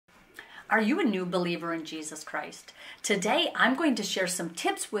Are you a new believer in Jesus Christ? Today, I'm going to share some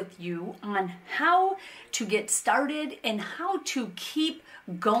tips with you on how to get started and how to keep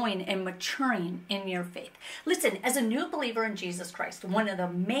going and maturing in your faith. Listen, as a new believer in Jesus Christ, one of the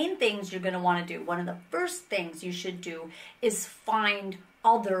main things you're going to want to do, one of the first things you should do is find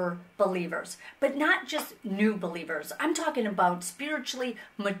other believers, but not just new believers. I'm talking about spiritually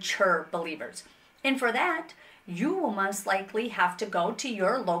mature believers. And for that, you will most likely have to go to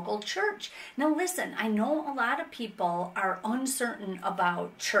your local church. Now listen, I know a lot of people are uncertain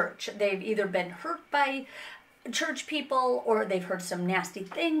about church. They've either been hurt by church people or they've heard some nasty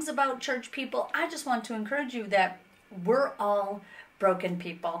things about church people. I just want to encourage you that we're all broken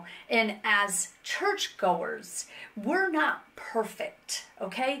people. And as churchgoers, we're not perfect,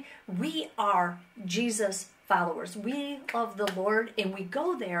 okay? We are Jesus followers. We love the Lord and we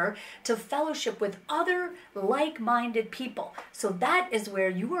go there to fellowship with other like-minded people. So that is where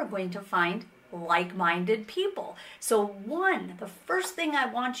you are going to find like-minded people. So the first thing I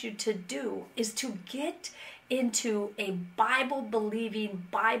want you to do is to get into a Bible-believing,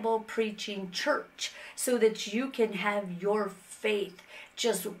 Bible-preaching church so that you can have your faith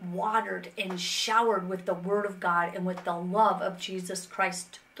just watered and showered with the Word of God and with the love of Jesus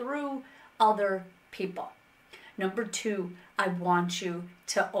Christ through other people. Number 2, I want you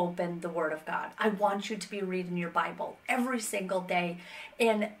to open the Word of God. I want you to be reading your Bible every single day.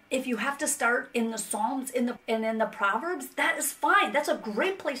 And if you have to start in the Psalms and in the Proverbs, that is fine. That's a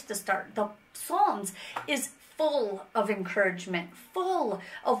great place to start. The Psalms is full of encouragement, full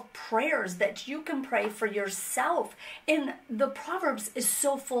of prayers that you can pray for yourself. And the Proverbs is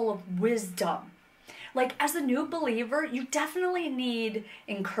so full of wisdom. Like as a new believer, you definitely need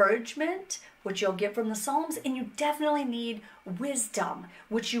encouragement, which you'll get from the Psalms, and you definitely need wisdom,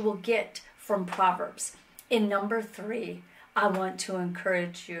 which you will get from Proverbs. And number 3, I want to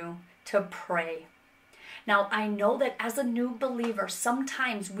encourage you to pray. Now, I know that as a new believer,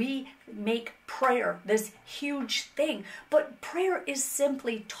 sometimes we make prayer this huge thing, but prayer is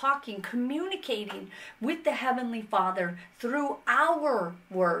simply talking, communicating with the Heavenly Father through our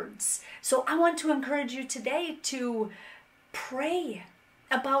words. So I want to encourage you today to pray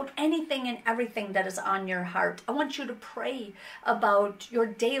about anything and everything that is on your heart. I want you to pray about your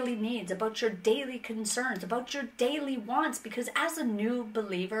daily needs, about your daily concerns, about your daily wants, because as a new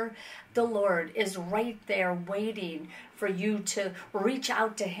believer, the Lord is right there waiting for you to reach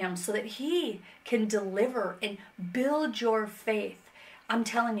out to Him so that He can deliver and build your faith. I'm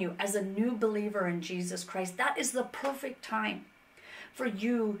telling you, as a new believer in Jesus Christ, that is the perfect time for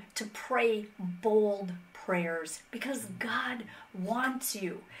you to pray bold prayers, because God wants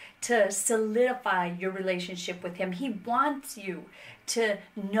you to solidify your relationship with Him. He wants you to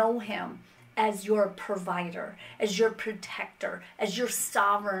know Him as your provider, as your protector, as your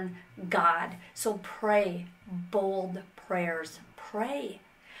sovereign God. So pray bold prayers. Pray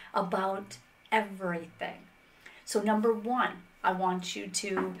about everything. So number 1, I want you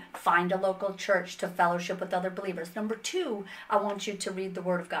to find a local church to fellowship with other believers. Number 2, I want you to read the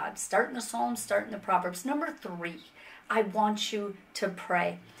Word of God. Start in the Psalms, start in the Proverbs. Number 3, I want you to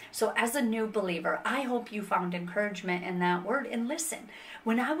pray. So as a new believer, I hope you found encouragement in that word. And listen,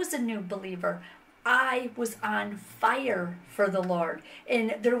 when I was a new believer, I was on fire for the Lord.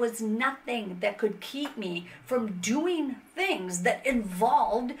 And there was nothing that could keep me from doing things that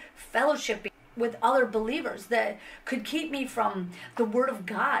involved fellowshipping with other believers, that could keep me from the Word of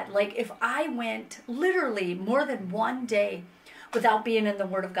God. Like if I went literally more than one day without being in the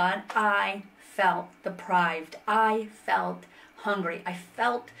Word of God, I felt deprived. I felt hungry. I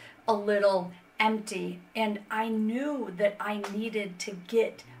felt a little empty. And I knew that I needed to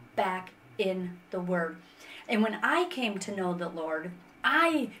get back in the Word. And when I came to know the Lord,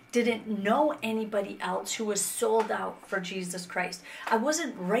 I didn't know anybody else who was sold out for Jesus Christ. I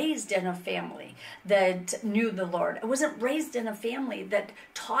wasn't raised in a family that knew the Lord. I wasn't raised in a family that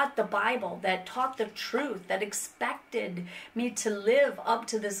taught the Bible, that taught the truth, that expected me to live up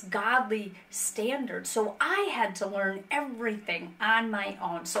to this godly standard. So I had to learn everything on my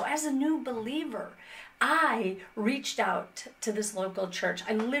own. So as a new believer, I reached out to this local church.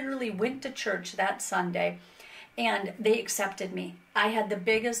 I literally went to church that Sunday, and they accepted me. I had the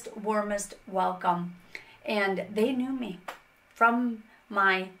biggest, warmest welcome. And they knew me from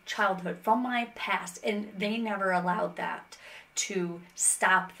my childhood, from my past. And they never allowed that to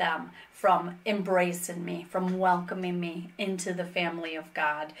stop them from embracing me, from welcoming me into the family of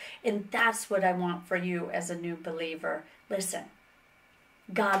God. And that's what I want for you as a new believer. Listen,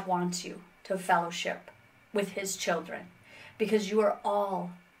 God wants you to fellowship with His children, because you are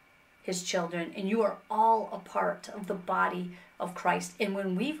all His children, and you are all a part of the body of Christ. And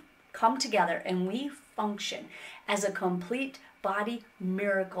when we come together and we function as a complete body,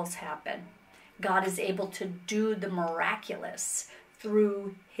 miracles happen. God is able to do the miraculous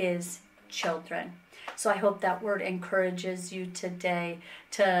through his children. So I hope that word encourages you today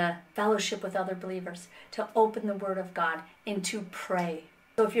to fellowship with other believers, to open the Word of God, and to pray.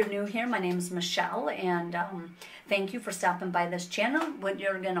 So if you're new here, my name is Michelle, and thank you for stopping by this channel. What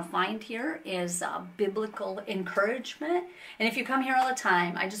you're going to find here is biblical encouragement. And if you come here all the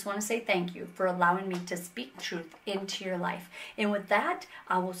time, I just want to say thank you for allowing me to speak truth into your life. And with that,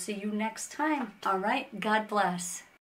 I will see you next time. All right, God bless.